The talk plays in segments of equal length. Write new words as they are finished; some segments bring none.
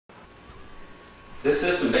This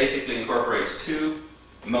system basically incorporates two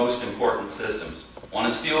most important systems. One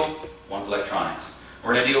is fuel, one's electronics.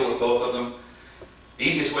 We're going to deal with both of them. The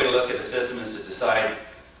easiest way to look at the system is to decide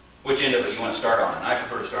which end of it you want to start on, and I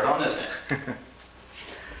prefer to start on this end.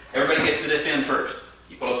 Everybody gets to this end first.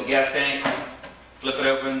 You pull up the gas tank, flip it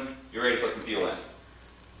open, you're ready to put some fuel in.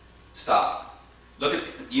 Stop. Look at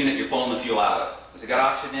the unit you're pulling the fuel out of. Has it got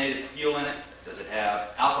oxygenated fuel in it? Does it have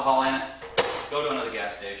alcohol in it? Go to another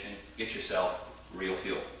gas station, get yourself real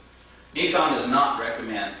fuel. Nissan does not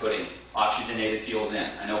recommend putting oxygenated fuels in.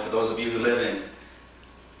 I know for those of you who live in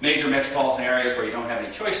major metropolitan areas where you don't have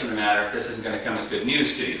any choice in the matter, this isn't going to come as good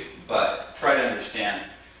news to you. But try to understand,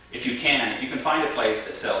 if you can find a place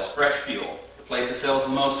that sells fresh fuel, the place that sells the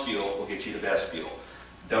most fuel will get you the best fuel.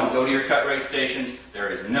 Don't go to your cut rate stations. There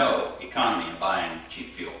is no economy in buying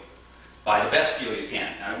cheap fuel. Buy the best fuel you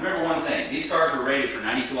can. Now remember one thing, these cars were rated for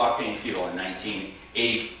 92 octane fuel in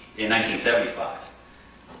 1975.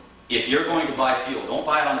 If you're going to buy fuel, don't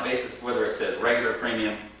buy it on the basis of whether it says regular,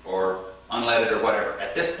 premium, or unleaded, or whatever.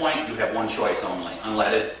 At this point, you have one choice only,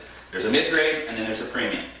 unleaded. There's a mid-grade, and then there's a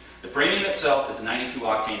premium. The premium itself is 92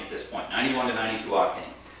 octane at this point, 91 to 92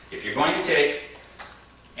 octane. If you're going to take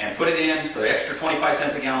and put it in for the extra 25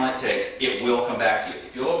 cents a gallon it takes, it will come back to you.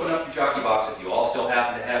 If you open up your jockey box, if you all still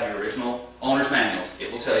happen to have your original owner's manuals, it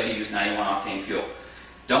will tell you to use 91 octane fuel.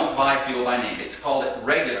 Don't buy fuel by name. It's called it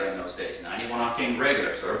regular in those days, 91 octane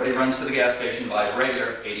regular. So everybody runs to the gas station, buys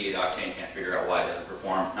regular, 88 octane, can't figure out why it doesn't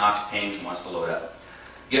perform, knocks, pings, and wants to load up.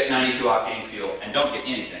 Get 92 octane fuel, and don't get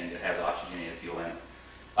anything that has oxygenated fuel in it.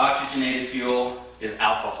 Oxygenated fuel is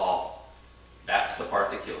alcohol. That's the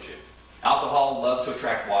part that kills you. Alcohol loves to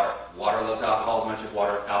attract water. Water loves alcohol as much as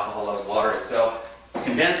alcohol loves water itself.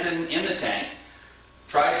 Condensing in the tank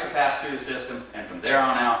tries to pass through the system, and from there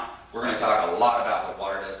on out, we're going to talk a lot about what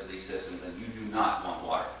water does to these systems, and you do not want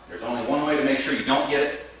water. There's only one way to make sure you don't get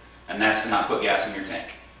it, and that's to not put gas in your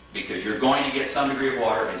tank, because you're going to get some degree of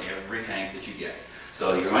water in every tank that you get.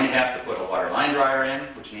 So you're going to have to put a water line dryer in,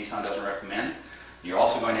 which Nissan doesn't recommend. You're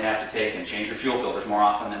also going to have to take and change your fuel filters more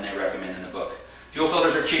often than they recommend in the book. Fuel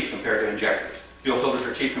filters are cheap compared to injectors. Fuel filters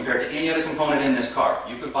are cheap compared to any other component in this car.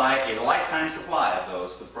 You could buy a lifetime supply of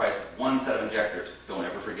those for the price of one set of injectors. Don't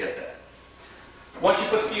ever forget that. Once you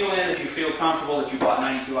put fuel in, if you feel comfortable that you bought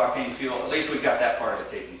 92 octane fuel, at least we've got that part of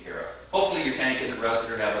it taken care of. Hopefully your tank isn't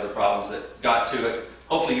rusted or have other problems that got to it.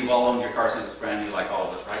 Hopefully you've all owned your car since it's brand new like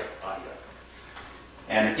all of us, right?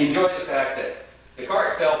 And enjoy the fact that the car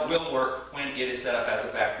itself will work when it is set up as a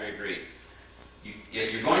factory agreed.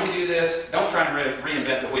 If you're going to do this, don't try to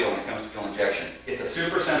reinvent the wheel when it comes to fuel injection. It's a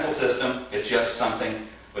super simple system. It's just something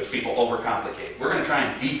which people overcomplicate. We're going to try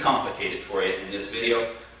and decomplicate it for you in this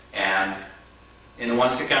video, and in the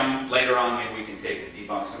ones to come later on, maybe we can take and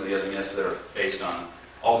debunk some of the other myths that are based on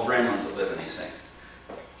all the gremlins that live in these things.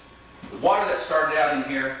 The water that started out in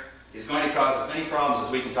here is going to cause as many problems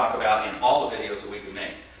as we can talk about in all the videos that we can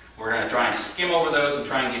make. We're going to try and skim over those and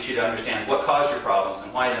try and get you to understand what caused your problems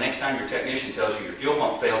and why the next time your technician tells you your fuel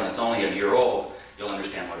pump failed and it's only a year old, you'll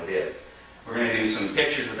understand what it is. We're going to do some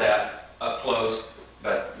pictures of that up close,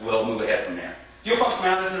 but we'll move ahead from there. Fuel pump's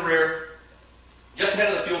mounted in the rear. Just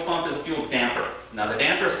ahead of the fuel pump is a fuel damper. Now the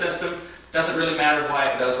damper system doesn't really matter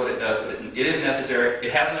why it does what it does, but it is necessary.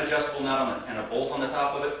 It has an adjustable nut and a bolt on the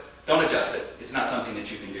top of it. Don't adjust it. It's not something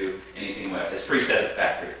that you can do anything with. It's preset at the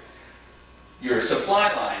factory. Your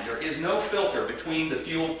supply line, there is no filter between the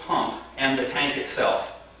fuel pump and the tank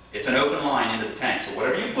itself. It's an open line into the tank. So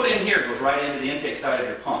whatever you put in here goes right into the intake side of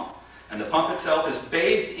your pump. And the pump itself is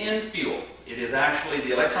bathed in fuel. It is actually,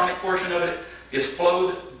 the electronic portion of it is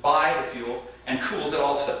flowed by the fuel and cools it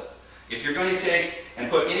also. If you're going to take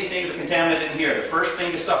and put anything of a contaminant in here, the first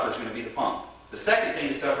thing to suffer is going to be the pump. The second thing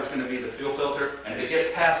to suffer is going to be the fuel filter, and if it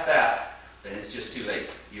gets past that, then it's just too late.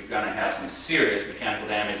 You're going to have some serious mechanical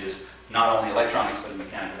damages, not only electronics, but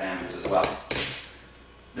mechanical damages as well.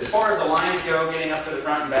 As far as the lines go, getting up to the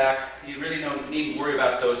front and back, you really don't need to worry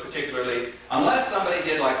about those particularly, unless somebody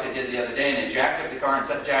did like they did the other day and they jacked up the car and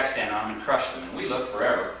set a jack stand on them and crushed them. And we looked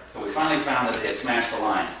forever, but we finally found that they had smashed the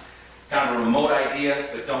lines. Kind of a remote idea,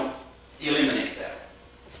 but don't eliminate that.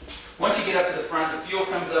 Once you get up to the front, the fuel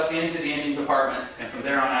comes up into the engine compartment, and from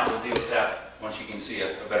there on out we'll deal with that once you can see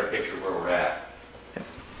a better picture of where we're at.